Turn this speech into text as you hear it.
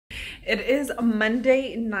It is a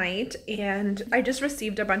Monday night and I just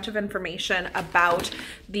received a bunch of information about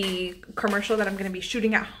the commercial that I'm going to be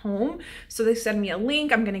shooting at home. So they sent me a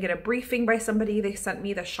link. I'm going to get a briefing by somebody. They sent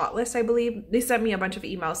me the shot list, I believe. They sent me a bunch of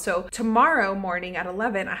emails. So tomorrow morning at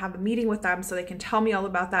 11, I have a meeting with them so they can tell me all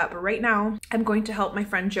about that. But right now I'm going to help my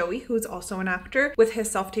friend Joey, who's also an actor, with his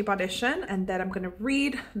self-tape audition. And then I'm going to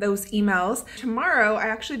read those emails. Tomorrow, I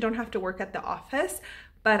actually don't have to work at the office,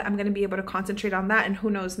 but I'm going to be able to concentrate on that. And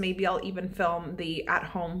who knows, maybe I'll even film the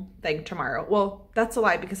at-home thing tomorrow. Well, that's a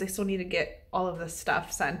lie because I still need to get all of this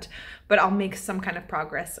stuff sent, but I'll make some kind of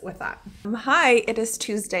progress with that. Hi, it is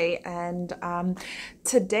Tuesday, and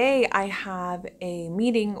today I have a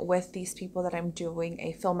meeting with these people that I'm doing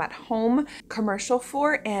a film at home commercial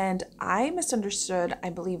for, and I misunderstood, I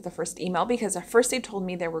believe, the first email because at first they told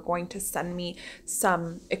me they were going to send me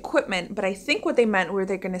some equipment, but I think what they meant were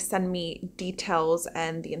they're going to send me details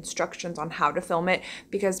and the instructions on how to film it,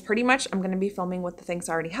 because pretty much I'm going to be filming with the things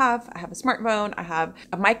I already have. I have a smartphone, I have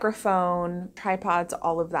a microphone, tripods,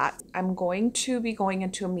 all of that. I'm going to be going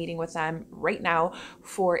into a meeting with them right now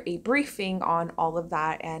for a briefing on all of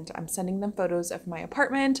that, and I'm sending them photos of my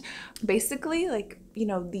apartment. Basically, like, you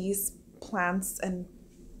know, these plants and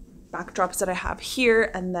backdrops that I have here,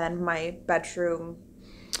 and then my bedroom,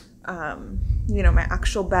 you know, my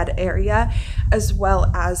actual bed area, as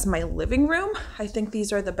well as my living room. I think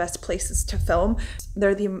these are the best places to film.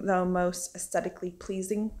 They're the most aesthetically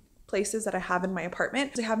pleasing places that I have in my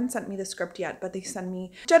apartment. They haven't sent me the script yet, but they send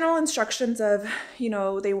me general instructions of, you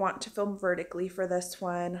know, they want to film vertically for this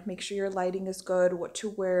one. Make sure your lighting is good, what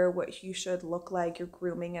to wear, what you should look like, your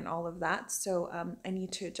grooming and all of that. So I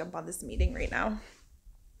need to jump on this meeting right now.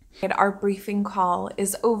 And our briefing call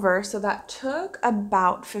is over, so that took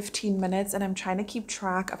about 15 minutes, and I'm trying to keep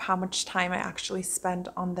track of how much time I actually spend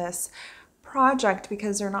on this project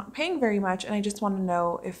because they're not paying very much, and I just want to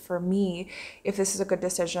know if for me, if this is a good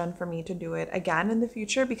decision for me to do it again in the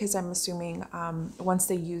future, because I'm assuming once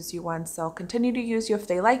they use you once, they'll continue to use you if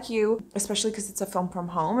they like you, especially because it's a film from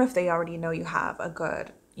home. If they already know you have a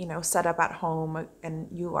good, you know, setup at home and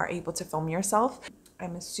you are able to film yourself,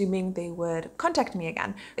 I'm assuming they would contact me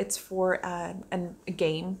again. It's for a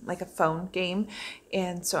game, like a phone game.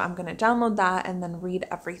 And so I'm going to download that and then read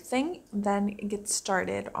everything, then get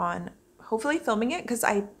started on hopefully filming it, because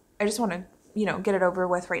I just want to, you know, get it over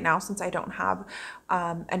with right now since I don't have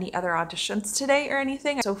any other auditions today or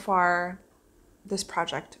anything. So far, this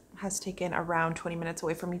project has taken around 20 minutes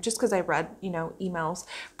away from me just because I read, you know, emails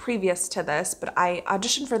previous to this, but I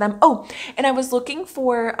auditioned for them. Oh, and I was looking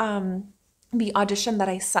for the audition that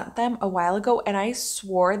I sent them a while ago, and I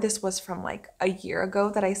swore this was from like a year ago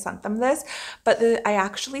that I sent them this, but I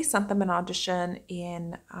actually sent them an audition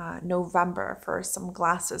in November for some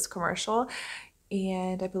glasses commercial,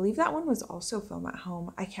 and I believe that one was also film at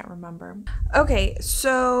home. I can't remember. Okay,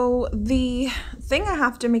 so the thing I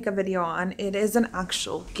have to make a video on, it is an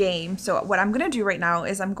actual game. So what I'm gonna do right now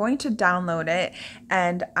is I'm going to download it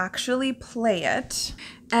and actually play it.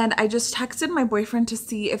 And I just texted my boyfriend to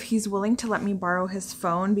see if he's willing to let me borrow his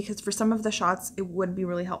phone, because for some of the shots, it would be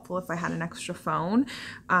really helpful if I had an extra phone.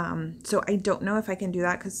 So I don't know if I can do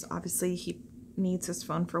that because obviously he needs his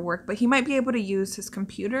phone for work, but he might be able to use his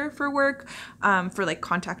computer for work, for like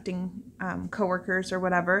contacting coworkers or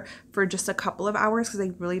whatever for just a couple of hours, because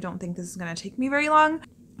I really don't think this is going to take me very long.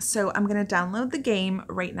 So I'm going to download the game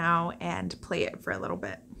right now and play it for a little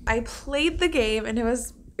bit. I played the game and it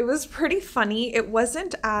was pretty funny. It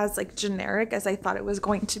wasn't as like generic as I thought it was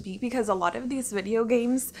going to be, because a lot of these video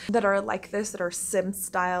games that are like this, that are sim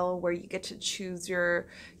style, where you get to choose your,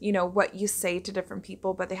 you know, what you say to different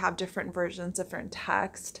people, but they have different versions, different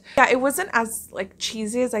text. Yeah, it wasn't as like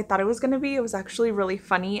cheesy as I thought it was going to be. It was actually really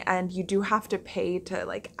funny, and you do have to pay to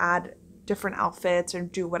like add different outfits or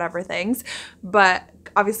do whatever things, but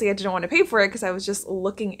obviously I didn't want to pay for it because I was just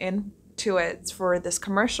looking into it for this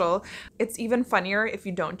commercial. It's even funnier if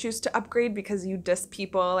you don't choose to upgrade, because you diss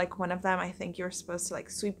people. Like one of them, I think you're supposed to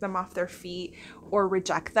like sweep them off their feet or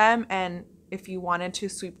reject them, and if you wanted to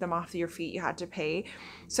sweep them off your feet, you had to pay.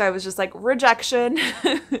 So I was just like, rejection.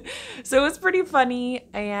 So it was pretty funny,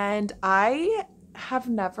 and I have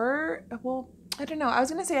never, well, I don't know. I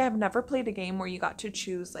was going to say I have never played a game where you got to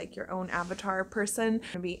choose like your own avatar person.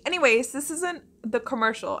 Anyways, this isn't the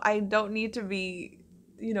commercial. I don't need to be,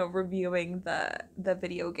 you know, reviewing the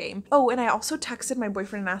video game. Oh, and I also texted my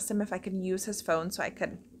boyfriend and asked him if I could use his phone so I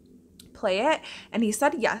could play it, and he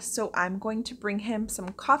said yes. So I'm going to bring him some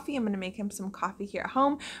coffee. I'm going to make him some coffee here at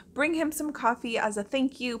home, bring him some coffee as a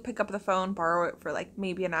thank you, pick up the phone, borrow it for like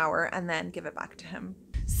maybe an hour, and then give it back to him.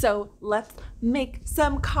 So let's make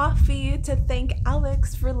some coffee to thank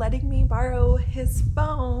Alex for letting me borrow his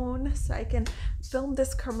phone so I can film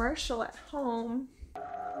this commercial at home.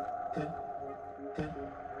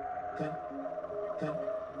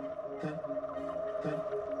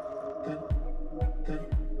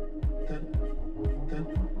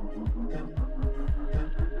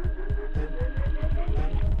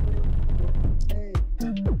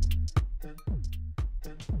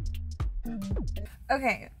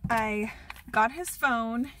 Okay, I got his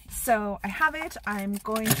phone, so I have it. I'm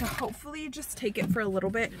going to hopefully just take it for a little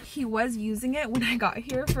bit. He was using it when I got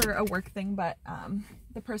here for a work thing, but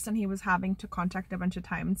the person he was having to contact a bunch of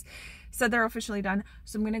times said they're officially done.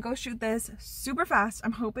 So I'm gonna go shoot this super fast.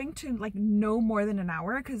 I'm hoping to like no more than an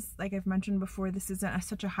hour because like I've mentioned before, this isn't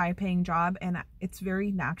such a high paying job and it's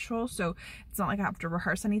very natural. So it's not like I have to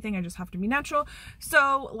rehearse anything. I just have to be natural.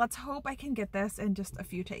 So let's hope I can get this in just a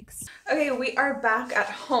few takes. Okay, we are back at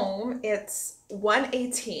home. It's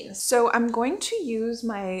 1:18. So I'm going to use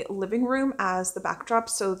my living room as the backdrop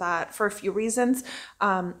so that for a few reasons,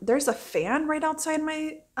 there's a fan right outside my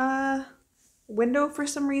window for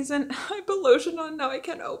some reason. I put lotion on, now I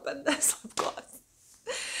can't open this lip gloss.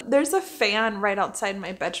 There's a fan right outside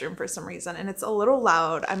my bedroom for some reason and it's a little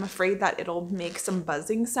loud. I'm afraid that it'll make some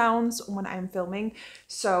buzzing sounds when I'm filming.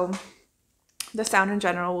 So the sound in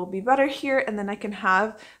general will be better here, and then I can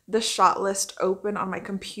have the shot list open on my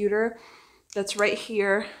computer that's right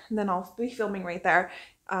here, and then I'll be filming right there.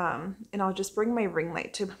 And I'll just bring my ring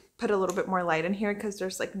light to put a little bit more light in here because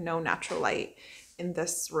there's like no natural light in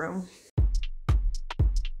this room.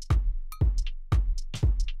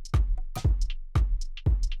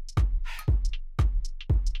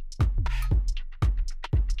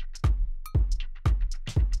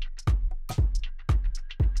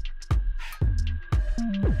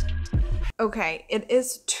 Okay, it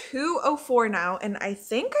is 2:04 now, and I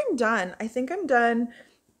think I'm done. I think I'm done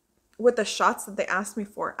with the shots that they asked me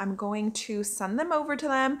for. I'm going to send them over to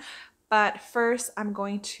them, but first I'm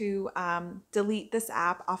going to delete this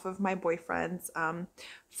app off of my boyfriend's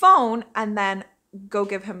phone and then go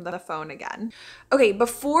give him the phone again. Okay,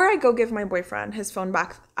 before I go give my boyfriend his phone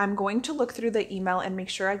back, I'm going to look through the email and make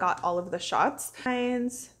sure I got all of the shots.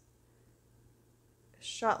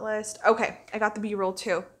 Shot list. Okay, I got the B-roll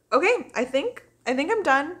too. Okay, I think I'm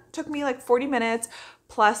done. Took me like 40 minutes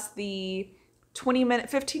plus the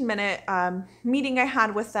 15-minute meeting I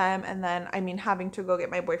had with them, and then having to go get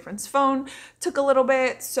my boyfriend's phone took a little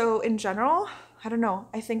bit. So in general, I don't know,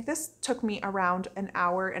 I think this took me around an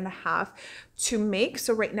hour and a half to make.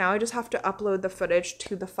 So right now I just have to upload the footage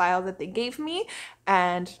to the file that they gave me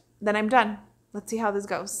and then I'm done. Let's see how this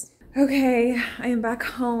goes. Okay, I am back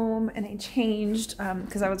home and I changed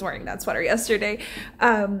because I was wearing that sweater yesterday.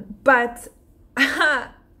 But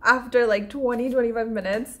after like 20-25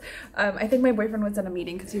 minutes, I think my boyfriend was in a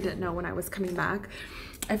meeting because he didn't know when I was coming back.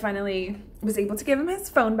 I finally was able to give him his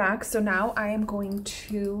phone back. So now I am going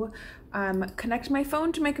to connect my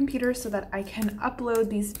phone to my computer so that I can upload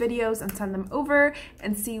these videos and send them over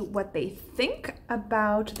and see what they think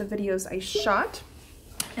about the videos I shot.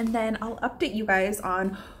 And then I'll update you guys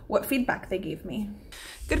on what feedback they gave me.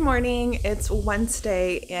 Good morning, it's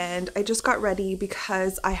Wednesday and I just got ready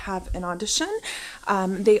because I have an audition.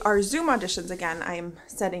 They are Zoom auditions again. I'm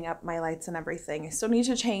setting up my lights and everything. I still need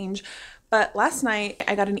to change, but last night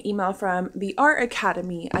I got an email from the Art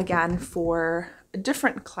Academy again for a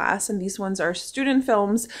different class, and these ones are student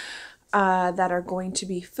films that are going to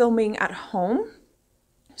be filming at home.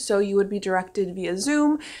 So you would be directed via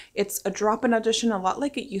Zoom. It's a drop-in audition, a lot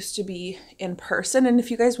like it used to be in person. And if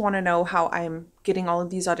you guys want to know how I'm getting all of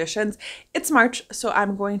these auditions, it's March. So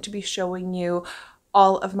I'm going to be showing you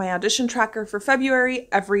all of my audition tracker for February,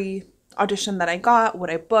 every audition that I got, what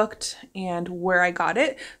I booked, and where I got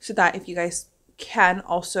it, so that if you guys can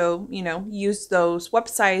also, you know, use those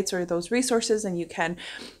websites or those resources and you can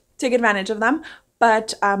take advantage of them.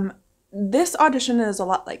 But this audition is a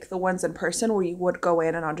lot like the ones in person where you would go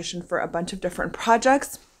in and audition for a bunch of different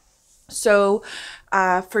projects. So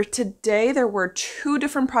for today, there were 2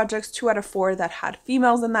 different projects, 2 out of 4 that had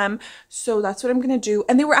females in them. So that's what I'm going to do.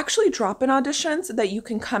 And they were actually drop-in auditions that you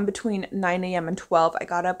can come between 9 a.m. and 12. I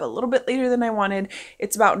got up a little bit later than I wanted.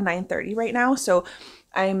 It's about 9:30 right now. So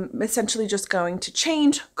I'm essentially just going to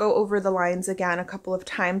change, go over the lines again a couple of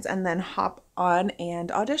times, and then hop on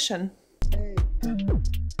and audition.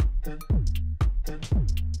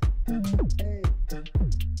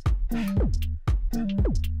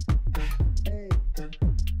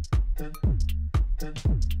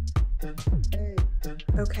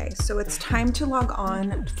 Okay, so it's time to log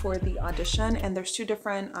on for the audition, and there's two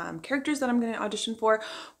different characters that I'm going to audition for.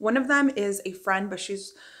 One of them is a friend, but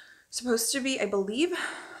she's supposed to be, I believe,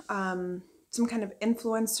 some kind of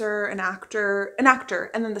influencer, an actor,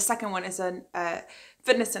 and then the second one is a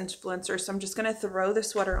fitness influencer. So I'm just gonna throw the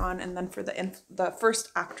sweater on, and then for the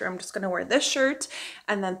first actor, I'm just gonna wear this shirt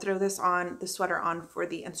and then throw the sweater on for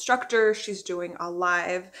the instructor. She's doing a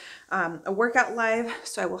live, a workout live.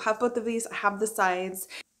 So I will have both of these. I have the sides.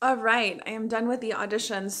 All right, I am done with the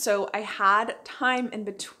auditions. So I had time in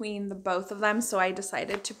between the both of them. So I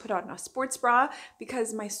decided to put on a sports bra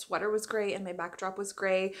because my sweater was gray and my backdrop was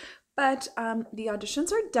gray. But the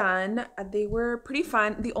auditions are done. They were pretty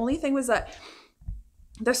fun. The only thing was that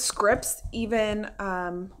the scripts, even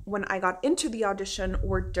when I got into the audition,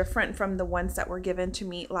 were different from the ones that were given to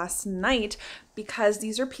me last night, because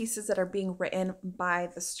these are pieces that are being written by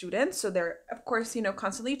the students. So they're, of course, you know,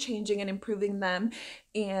 constantly changing and improving them.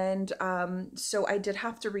 And so I did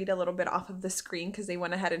have to read a little bit off of the screen because they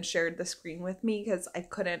went ahead and shared the screen with me because I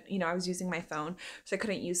couldn't, you know, I was using my phone, so I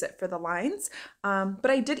couldn't use it for the lines.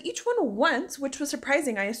 But I did each one once, which was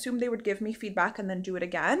surprising. I assumed they would give me feedback and then do it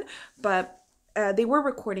again, but they were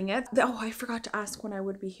recording it. Oh, I forgot to ask when I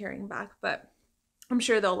would be hearing back, but I'm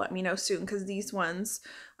sure they'll let me know soon because these ones,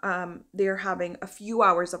 they're having a few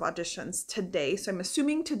hours of auditions today. So I'm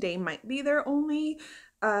assuming today might be their only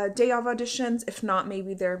day of auditions. If not,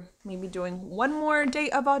 maybe they're doing one more day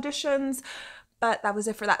of auditions, but that was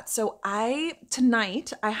it for that. So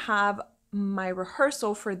tonight I have my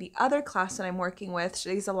rehearsal for the other class that I'm working with.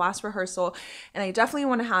 Today's the last rehearsal, and I definitely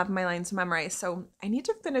want to have my lines memorized. So I need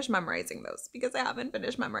to finish memorizing those because I haven't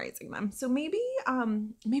finished memorizing them. So maybe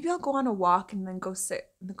I'll go on a walk and then go sit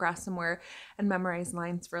in the grass somewhere and memorize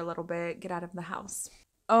lines for a little bit, get out of the house.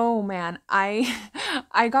 Oh man,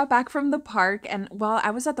 I got back from the park, and while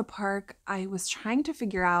I was at the park, I was trying to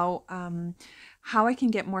figure out how I can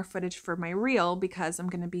get more footage for my reel, because I'm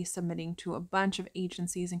going to be submitting to a bunch of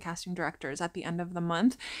agencies and casting directors at the end of the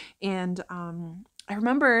month. And I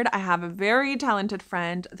remembered I have a very talented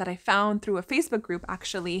friend that I found through a Facebook group,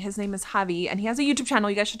 actually. His name is Javi, and he has a YouTube channel.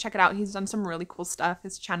 You guys should check it out. He's done some really cool stuff.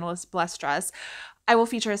 His channel is Blessed Dress. I will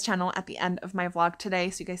feature his channel at the end of my vlog today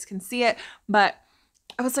so you guys can see it. But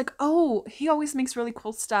I was like, oh, he always makes really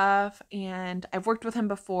cool stuff, and I've worked with him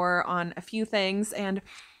before on a few things, and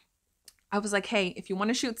I was like, hey, if you want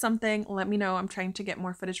to shoot something, let me know. I'm trying to get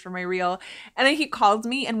more footage for my reel. And then he called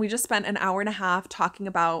me, and we just spent an hour and a half talking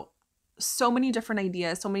about so many different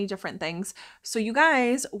ideas, so many different things. So you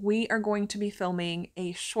guys, we are going to be filming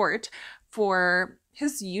a short for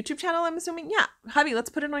his YouTube channel, I'm assuming. Yeah, Javi, let's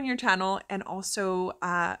put it on your channel, and also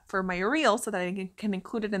for my reel so that I can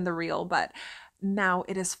include it in the reel. But now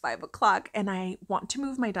it is 5 o'clock and I want to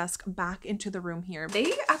move my desk back into the room here.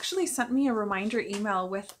 They actually sent me a reminder email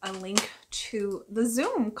with a link to the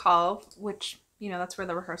Zoom call, which, you know, that's where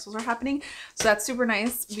the rehearsals are happening. So that's super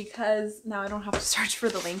nice because now I don't have to search for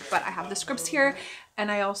the link, but I have the scripts here,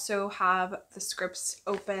 and I also have the scripts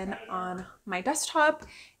open on my desktop,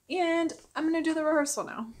 and I'm gonna do the rehearsal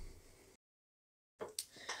now.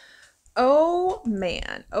 Oh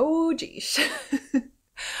man, oh geez.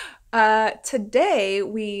 Today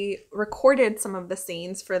we recorded some of the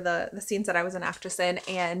scenes for the scenes that I was an actress in,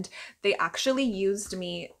 and they actually used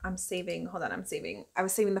me. I was saving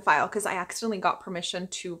the file because I accidentally got permission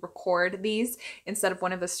to record these instead of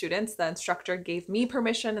one of the students. The instructor gave me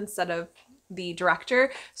permission instead of the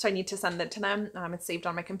director, so I need to send it to them. It's saved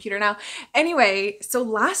on my computer now. Anyway, so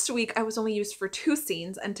last week I was only used for 2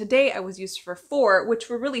 scenes, and today I was used for 4, which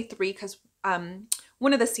were really 3 because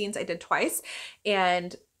one of the scenes I did twice.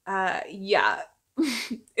 And yeah,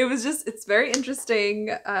 it's very interesting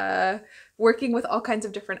working with all kinds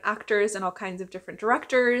of different actors and all kinds of different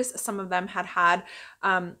directors. Some of them had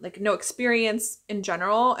like no experience in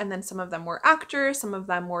general, and then some of them were actors, some of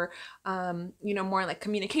them were you know, more like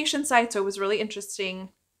communication side. So it was really interesting.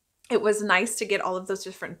 It was nice to get all of those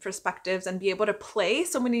different perspectives and be able to play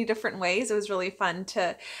so many different ways. It was really fun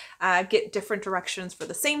to get different directions for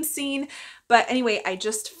the same scene. But anyway, I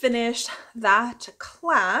just finished that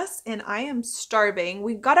class and I am starving.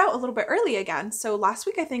 We got out a little bit early again. So last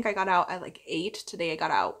week I think I got out at like 8. Today I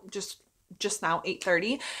got out just now,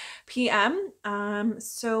 8:30 p.m.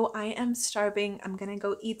 So I am starving. I'm gonna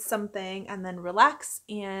go eat something and then relax.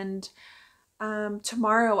 And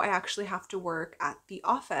tomorrow I actually have to work at the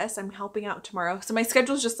office. I'm helping out tomorrow. So my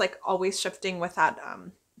schedule is just like always shifting with that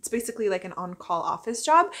it's basically like an on-call office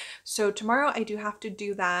job. So tomorrow I do have to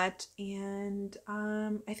do that. And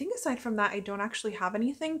I think aside from that, I don't actually have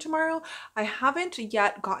anything tomorrow. I haven't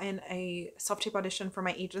yet gotten a self-tape audition for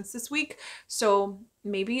my agents this week. So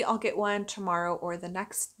maybe I'll get one tomorrow or the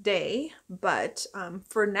next day. But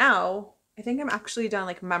for now, I think I'm actually done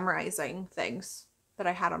like memorizing things that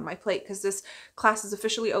I had on my plate because this class is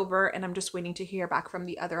officially over and I'm just waiting to hear back from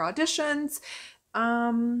the other auditions.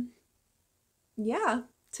 Yeah.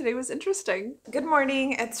 Today was interesting. Good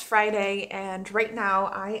morning, it's Friday, and right now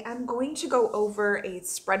I am going to go over a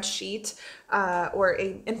spreadsheet or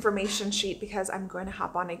a information sheet because I'm going to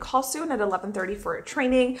hop on a call soon at 11:30 for a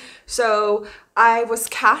training. So I was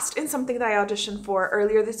cast in something that I auditioned for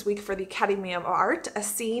earlier this week for the Academy of Art, a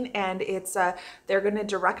scene, and it's they're going to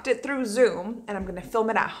direct it through Zoom, and I'm going to film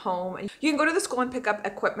it at home. And you can go to the school and pick up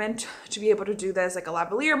equipment to be able to do this, like a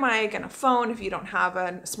lavalier mic and a phone if you don't have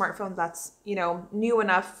a smartphone that's, you know, new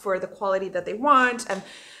enough for the quality that they want, and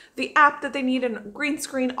the app that they need, and green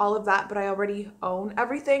screen, all of that. But I already own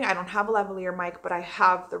everything. I don't have a lavalier mic, but I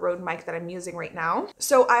have the Rode mic that I'm using right now.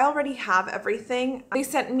 So I already have everything. They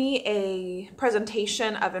sent me a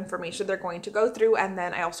presentation of information they're going to go through, and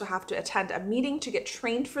then I also have to attend a meeting to get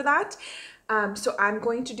trained for that. So I'm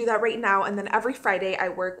going to do that right now, and then every Friday I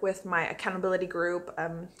work with my accountability group,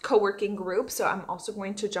 co-working group. So I'm also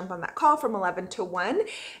going to jump on that call from 11 to 1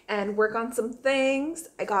 and work on some things.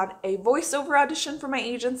 I got a voiceover audition for my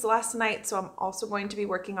agents last night, so I'm also going to be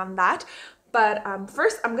working on that. But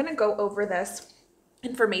first I'm going to go over this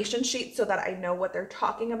information sheet so that I know what they're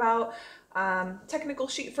talking about. Technical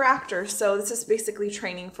sheet for actors. So this is basically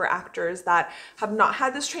training for actors that have not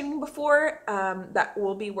had this training before, that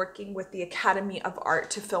will be working with the Academy of Art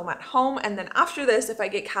to film at home. And then after this, if I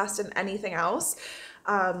get cast in anything else,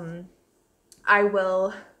 I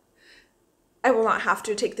will not have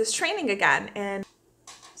to take this training again. And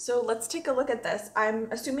so let's take a look at this. I'm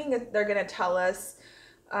assuming that they're going to tell us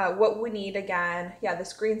what we need again. Yeah,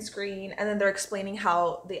 this green screen, and then they're explaining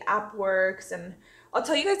how the app works, and I'll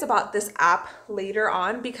tell you guys about this app later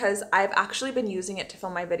on because I've actually been using it to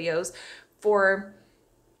film my videos for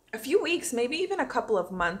a few weeks, maybe even a couple of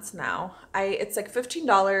months now. It's like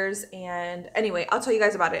 $15, and anyway, I'll tell you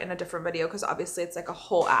guys about it in a different video because obviously it's like a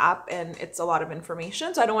whole app and it's a lot of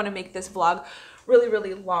information. So I don't want to make this vlog really,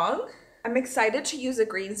 really long. I'm excited to use a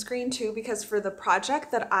green screen too because for the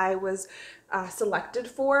project that I was selected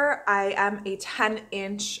for, I am a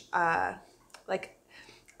 10-inch like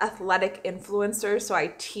athletic influencer. So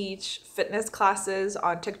I teach fitness classes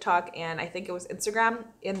on TikTok and I think it was Instagram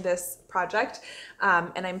in this project.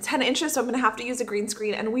 And I'm 10 inches, so I'm gonna have to use a green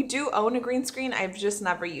screen. And we do own a green screen. I've just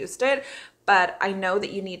never used it. But I know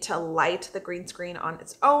that you need to light the green screen on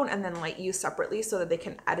its own and then light you separately so that they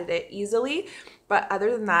can edit it easily. But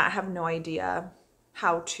other than that, I have no idea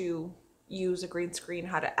how to use a green screen,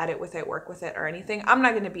 how to edit with it, work with it, or anything. I'm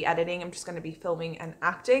not going to be editing. I'm just going to be filming and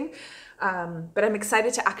acting. But I'm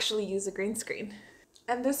excited to actually use a green screen.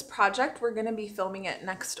 And this project, we're going to be filming it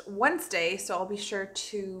next Wednesday, so I'll be sure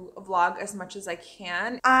to vlog as much as I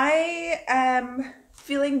can. I am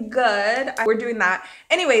feeling good. We're doing that.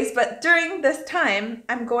 Anyways, but during this time,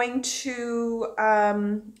 I'm going to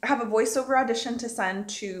have a voiceover audition to send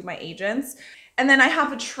to my agents. And then I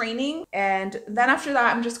have a training, and then after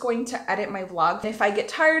that, I'm just going to edit my vlog. If I get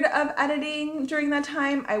tired of editing during that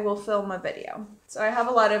time, I will film a video. So I have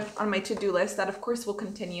a lot on my to-do list that of course will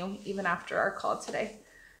continue even after our call today.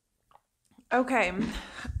 Okay,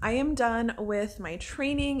 I am done with my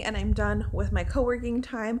training and I'm done with my co-working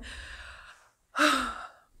time.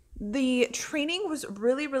 The training was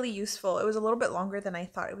really, really useful. It was a little bit longer than I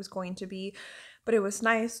thought it was going to be, but it was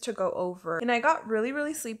nice to go over. And I got really,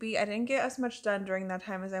 really sleepy. I didn't get as much done during that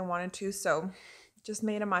time as I wanted to, so just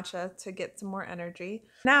made a matcha to get some more energy.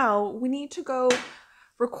 Now we need to go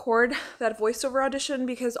record that voiceover audition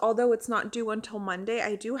because although it's not due until Monday,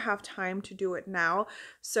 I do have time to do it now.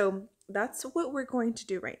 So that's what we're going to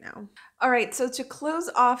do right now. All right, so to close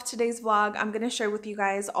off today's vlog, I'm going to share with you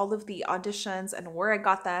guys all of the auditions and where I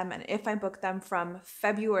got them and if I booked them from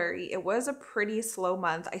February. It was a pretty slow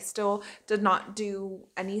month. I still did not do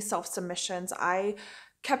any self-submissions. I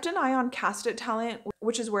kept an eye on Cast It Talent,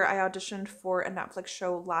 which is where I auditioned for a Netflix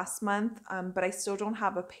show last month, but I still don't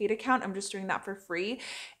have a paid account. I'm just doing that for free.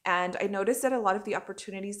 And I noticed that a lot of the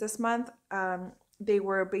opportunities this month, they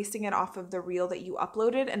were basing it off of the reel that you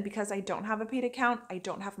uploaded. And because I don't have a paid account, I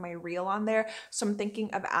don't have my reel on there. So I'm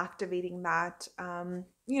thinking of activating that,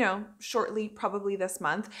 you know, shortly, probably this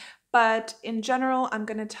month. But in general, I'm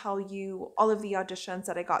going to tell you all of the auditions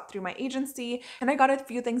that I got through my agency. And I got a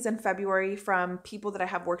few things in February from people that I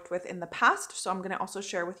have worked with in the past. So I'm going to also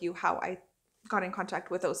share with you how I got in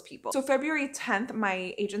contact with those people. So February 10th,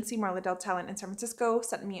 my agency, Marla Del Talent in San Francisco,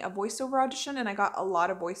 sent me a voiceover audition, and I got a lot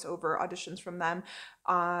of voiceover auditions from them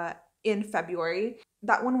in February.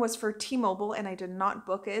 That one was for T-Mobile, and I did not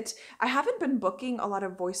book it. I haven't been booking a lot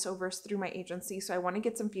of voiceovers through my agency, so I want to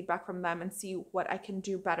get some feedback from them and see what I can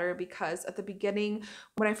do better, because at the beginning,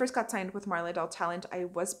 when I first got signed with Marla Del Talent, I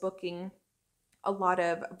was booking a lot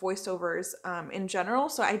of voiceovers in general.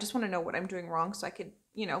 So I just want to know what I'm doing wrong so I could,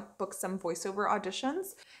 you know, book some voiceover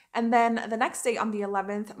auditions. And then the next day on the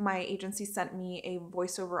 11th, my agency sent me a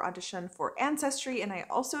voiceover audition for Ancestry, and I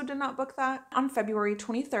also did not book that. On February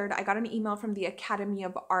 23rd, I got an email from the Academy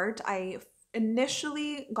of Art. I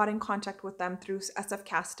initially got in contact with them through SF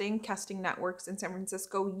Casting Networks in San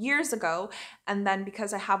Francisco years ago. And then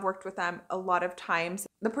because I have worked with them a lot of times,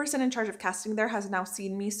 the person in charge of casting there has now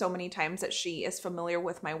seen me so many times that she is familiar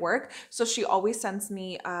with my work. So she always sends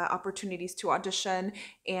me opportunities to audition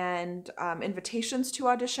and invitations to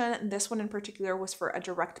audition. This one in particular was for a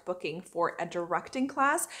direct booking for a directing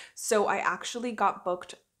class. So I actually got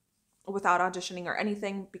booked without auditioning or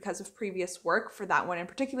anything because of previous work for that one in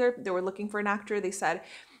particular. They were looking for an actor. They said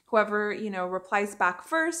whoever, you know, replies back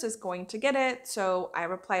first is going to get it. So I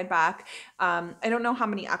replied back. I don't know how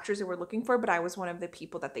many actors they were looking for, but I was one of the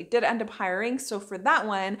people that they did end up hiring. So for that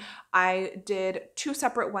one, I did 2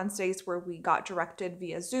 separate Wednesdays where we got directed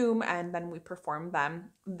via Zoom, and then we performed them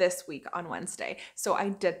this week on Wednesday. So I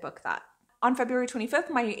did book that. On February 25th,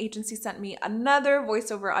 my agency sent me another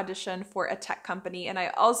voiceover audition for a tech company, and I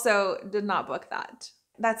also did not book that.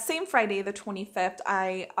 That same Friday, the 25th,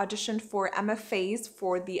 I auditioned for MFAs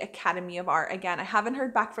for the Academy of Art. Again, I haven't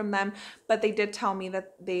heard back from them, but they did tell me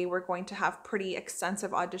that they were going to have pretty extensive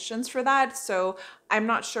auditions for that. So I'm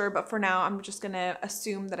not sure, but for now, I'm just gonna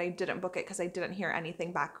assume that I didn't book it because I didn't hear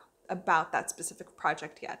anything back about that specific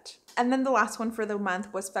project yet. And then the last one for the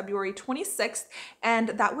month was February 26th, and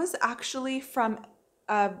that was actually from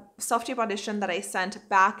a self-tape audition that I sent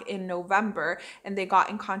back in November, and they got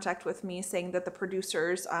in contact with me saying that the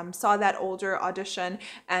producers saw that older audition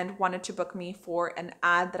and wanted to book me for an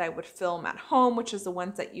ad that I would film at home, which is the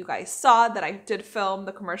ones that you guys saw that I did film,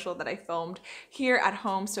 the commercial that I filmed here at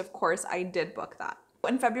home. So of course I did book that.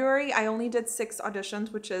 In February, I only did 6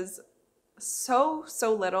 auditions, which is so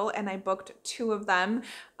little, and I booked 2 of them.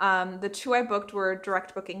 The 2 I booked were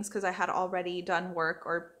direct bookings because I had already done work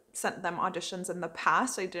or sent them auditions in the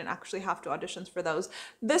past. I didn't actually have to auditions for those.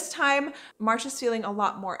 This time, March is feeling a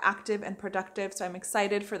lot more active and productive, so I'm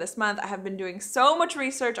excited for this month. I have been doing so much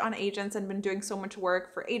research on agents and been doing so much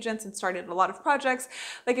work for agents and started a lot of projects.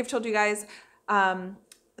 Like I've told you guys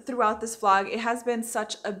throughout this vlog, it has been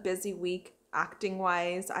such a busy week acting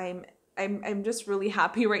wise. I'm just really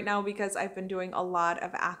happy right now because I've been doing a lot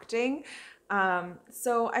of acting.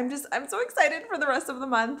 So I'm so excited for the rest of the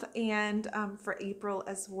month and for April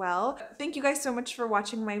as well. Thank you guys so much for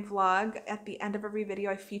watching my vlog. At the end of every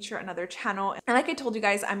video, I feature another channel. And like I told you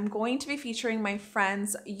guys, I'm going to be featuring my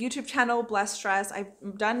friend's YouTube channel, Blessed Stress. I've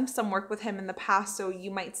done some work with him in the past, so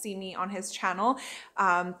you might see me on his channel.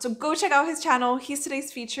 So go check out his channel. He's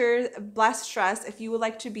today's feature, Blessed Stress. If you would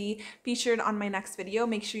like to be featured on my next video,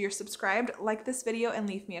 make sure you're subscribed, like this video, and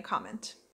leave me a comment.